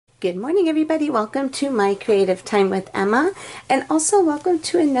Good morning, everybody. Welcome to my creative time with Emma, and also welcome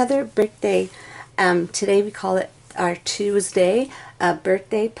to another birthday. Today we call it our Tuesday,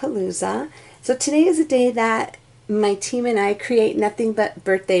 birthday Palooza. So today is a day that my team and I create nothing but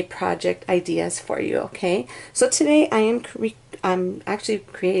birthday project ideas for you. Okay, so today I'm actually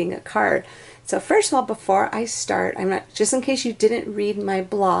creating a card. So first of all, before I start, just in case you didn't read my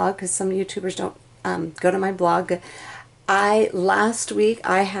blog, because some YouTubers don't go to my blog. Last week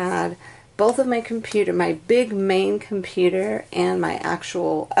I had both of my big main computer and my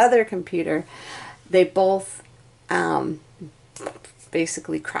actual other computer, they both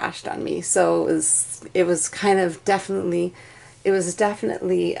basically crashed on me. So it was definitely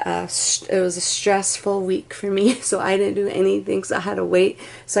a stressful week for me. So I didn't do anything, so I had to wait.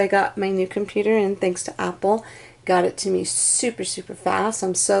 So I got my new computer, and thanks to Apple, got it to me super fast.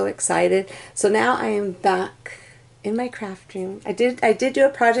 I'm so excited. So now I am back in my craft room. I did do a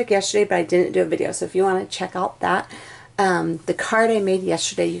project yesterday, but I didn't do a video. So if you want to check out that, the card I made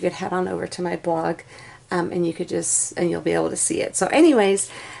yesterday, you could head on over to my blog, and you'll be able to see it. So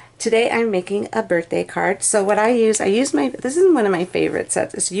anyways, today I'm making a birthday card. So what I use this is one of my favorite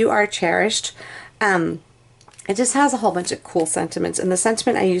sets. It's You Are Cherished. It just has a whole bunch of cool sentiments, and the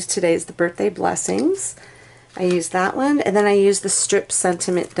sentiment I used today is the birthday blessings. I used that one, and then I used the strip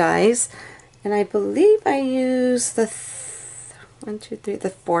sentiment dies. And I believe I use the fourth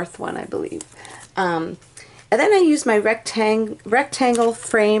one, I believe. And then I use my rectangle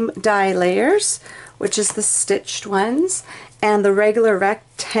frame die layers, which is the stitched ones, and the regular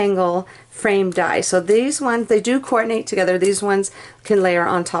rectangle frame die. So these ones, they do coordinate together. These ones can layer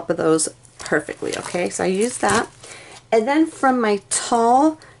on top of those perfectly, okay? So I use that. And then from my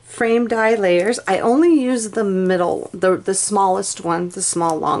tall frame die layers, I only use the middle, the smallest one, the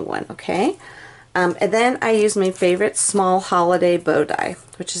small long one, okay? And then I use my favorite small holiday bow die,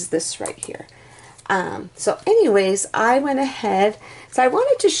 which is this right here. So anyways, I went ahead, so I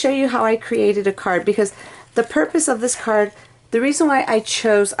wanted to show you how I created a card, because the purpose of this card, the reason why I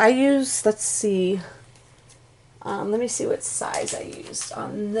used, let's see, let me see what size I used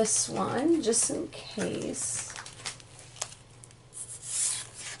on this one, just in case.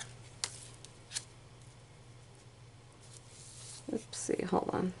 Oopsie, hold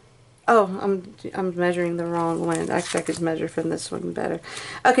on. Oh, I'm measuring the wrong one. Actually, I could measure from this one better.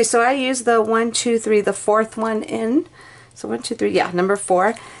 Okay, so I use the 1, 2, 3, the fourth one in. So 1, 2, 3, yeah, number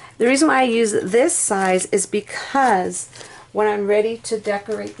 4. The reason why I use this size is because when I'm ready to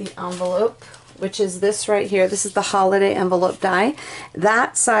decorate the envelope, which is this right here, this is the holiday envelope die,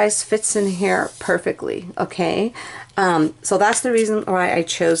 that size fits in here perfectly, okay? So that's the reason why I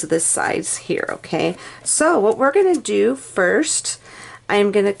chose this size here, okay? So what we're going to do first,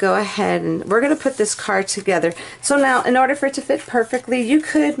 I'm going to go ahead and we're going to put this card together. So now, in order for it to fit perfectly, you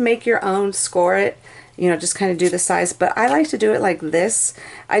could make your own, score it, you know, just kind of do the size, but I like to do it like this.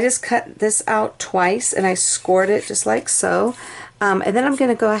 I just cut this out twice and I scored it just like so. And then I'm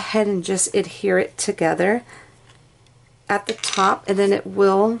going to go ahead and just adhere it together at the top, and then it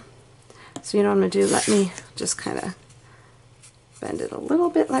will, so you know what I'm going to do, let me just kind of bend it a little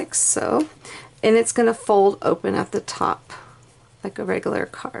bit like so, and it's going to fold open at the top like a regular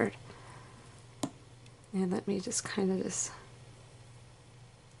card. And let me just kind of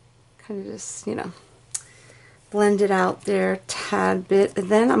just, you know, blend it out there a tad bit. And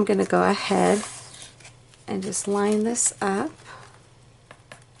then I'm going to go ahead and just line this up.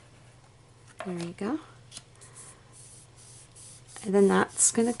 There you go. And then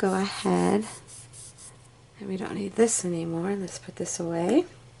that's going to go ahead, and we don't need this anymore. Let's put this away.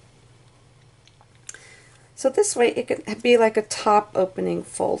 So this way it could be like a top opening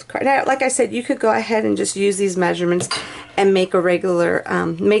fold card. Now, like I said, you could go ahead and just use these measurements and make a regular,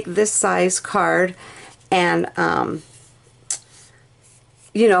 make this size card and,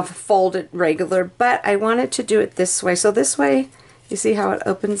 you know, fold it regular. But I wanted to do it this way. So this way, you see how it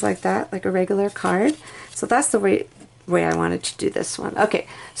opens like that, like a regular card? So that's the way I wanted to do this one. Okay,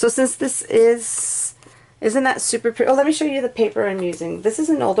 so since this isn't that super pretty? Oh, let me show you the paper I'm using. This is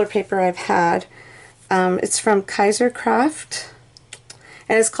an older paper I've had. It's from Kaiser Craft,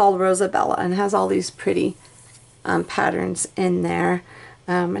 and it's called Rosabella, and has all these pretty patterns in there.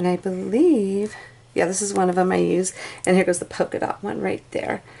 And I believe, yeah, this is one of them I use, and here goes the polka dot one right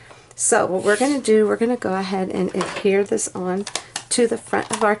there. So what we're going to do, we're going to go ahead and adhere this on to the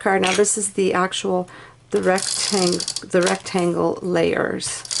front of our card. Now this is the actual, the rectangle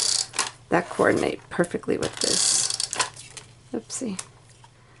layers that coordinate perfectly with this. Oopsie.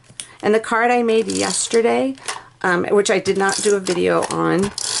 And the card I made yesterday, which I did not do a video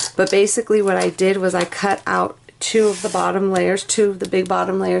on, but basically what I did was I cut out two of the bottom layers, two of the big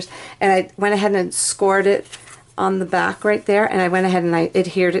bottom layers, and I went ahead and scored it on the back right there, and I went ahead and I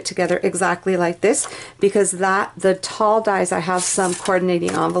adhered it together exactly like this, because the tall dies, I have some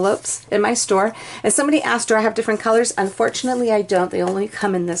coordinating envelopes in my store, and somebody asked, do I have different colors? Unfortunately, I don't. They only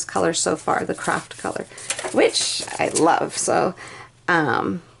come in this color so far, the craft color, which I love. So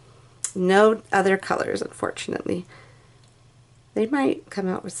no other colors, unfortunately. They might come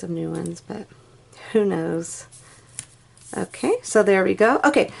out with some new ones, but who knows. Okay, so there we go.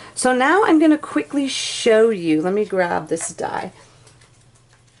 Okay, so now I'm going to quickly show you. Let me grab this die.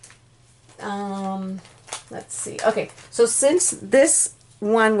 Let's see. Okay, so since this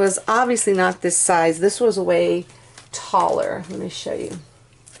one was obviously not this size, this was way taller. Let me show you.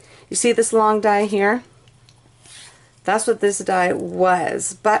 You see this long die here? That's what this die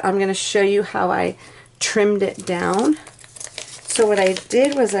was, but I'm going to show you how I trimmed it down. So what I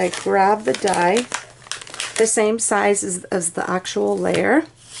did was I grabbed the die, the same size as the actual layer,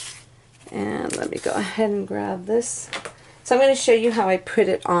 and let me go ahead and grab this. So I'm going to show you how I put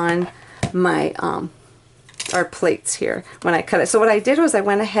it on my our plates here when I cut it. So what I did was I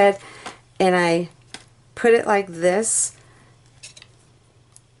went ahead and I put it like this.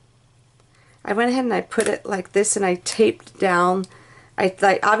 I went ahead and I put it like this, and I taped down.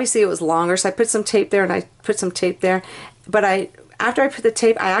 Obviously it was longer, so I put some tape there and I put some tape there, but after I put the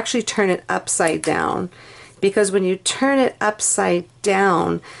tape, I actually turn it upside down, because when you turn it upside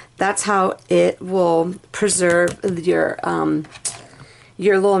down, that's how it will preserve your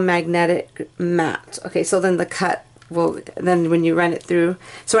little magnetic mat. Okay, so then the cut will, then when you run it through,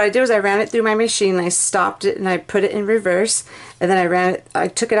 so what I did was I ran it through my machine, and I stopped it and I put it in reverse, and then I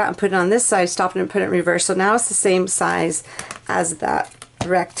took it out and put it on this side, stopped it and put it in reverse. So now it's the same size as that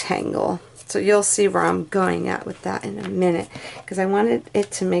rectangle. So you'll see where I'm going at with that in a minute, because I wanted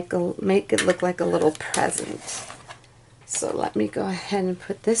it to make it look like a little present. So let me go ahead and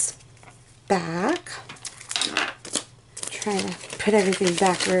put this back. Trying to put everything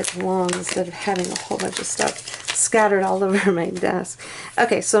back where it belongs instead of having a whole bunch of stuff scattered all over my desk.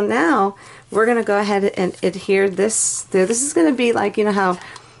 Okay, so now we're going to go ahead and adhere this there. This is going to be like, you know how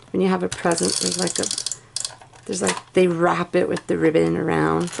when you have a present, there's like they wrap it with the ribbon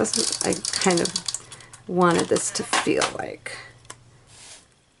around. That's what I kind of wanted this to feel like.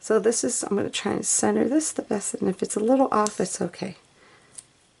 So this is, I'm going to try and center this the best, and if it's a little off, it's okay.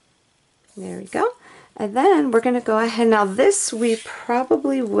 There we go. And then we're going to go ahead. Now this we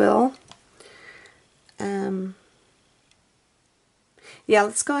probably will, yeah,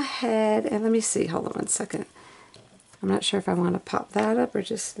 let's go ahead and let me see. Hold on one second. I'm not sure if I want to pop that up or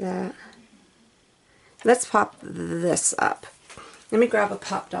just that. Let's pop this up. Let me grab a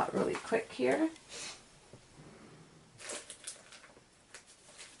pop dot really quick here.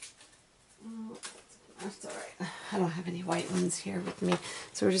 That's all right. I don't have any white ones here with me,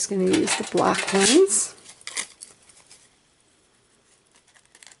 so we're just going to use the black ones.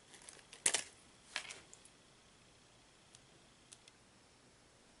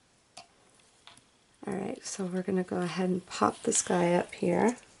 All right, so we're going to go ahead and pop this guy up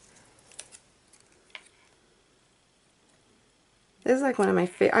here. This is like one of my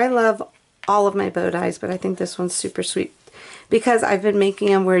favorite. I love all of my bow dies, but I think this one's super sweet because I've been making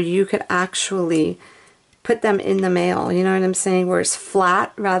them where you could actually put them in the mail, you know what I'm saying, where it's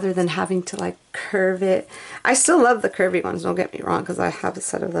flat rather than having to like curve it. I still love the curvy ones, don't get me wrong, because I have a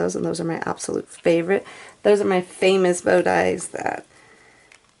set of those and those are my absolute favorite. Those are my famous bow dies.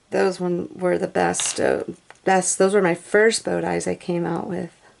 Those one were the best. Those were my first bow dies I came out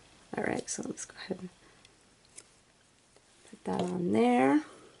with. All right, so let's go ahead and put that on there.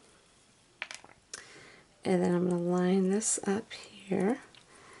 And then I'm going to line this up here.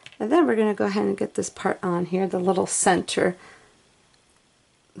 And then we're going to go ahead and get this part on here, the little center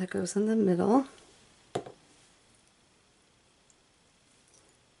that goes in the middle.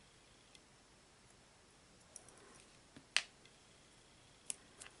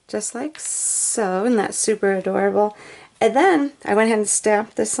 Just like so, and that's super adorable. And then I went ahead and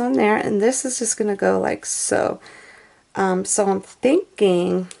stamped this on there, and this is just going to go like so. So I'm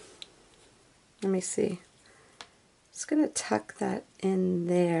thinking, let me see. Just going to tuck that in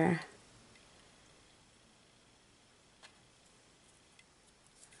there.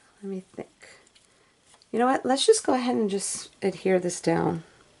 Let me think. You know what? Let's just go ahead and just adhere this down.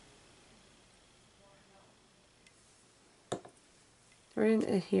 We're going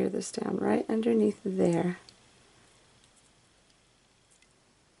to adhere this down right underneath there.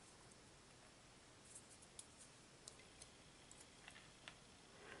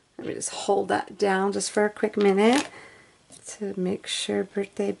 Let me just hold that down just for a quick minute to make sure.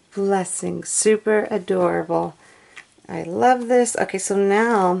 Birthday blessing, super adorable. I love this. Okay, so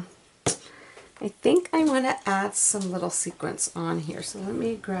now I think I want to add some little sequins on here. So let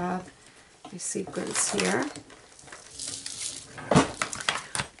me grab my sequins here.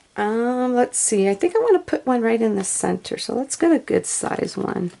 Let's see. I think I want to put one right in the center. So let's get a good size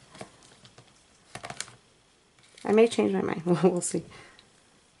one. I may change my mind. We'll see.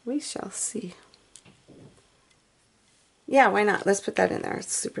 We shall see. Yeah, why not? Let's put that in there.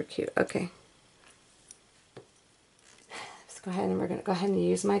 It's super cute. Okay. Let's go ahead and we're going to go ahead and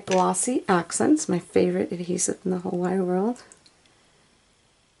use my glossy accents, my favorite adhesive in the whole wide world.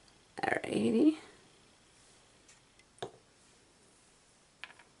 Alrighty.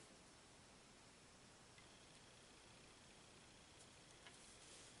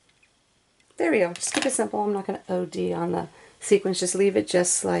 There we go. Just keep it simple. I'm not going to OD on the sequins. Just leave it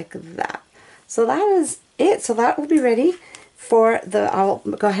just like that. So that is it. So that will be ready for the, I'll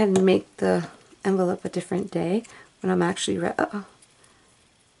go ahead and make the envelope a different day when I'm actually ready. Uh-oh.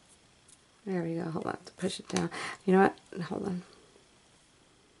 There we go. Hold on. To push it down. You know what? Hold on.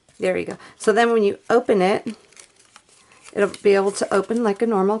 There we go. So then when you open it, it'll be able to open like a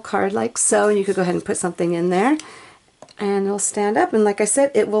normal card like so. And you could go ahead and put something in there. And it'll stand up. And like I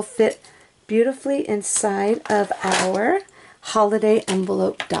said, it will fit beautifully inside of our holiday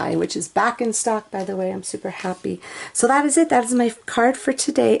envelope die, which is back in stock, by the way. I'm super happy. So that is it. That is my card for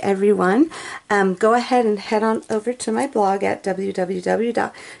today, everyone. Go ahead and head on over to my blog at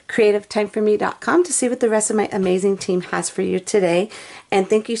www.creativetimeforme.com to see what the rest of my amazing team has for you today. And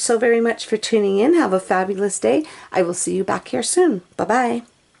thank you so very much for tuning in. Have a fabulous day. I will see you back here soon. Bye-bye.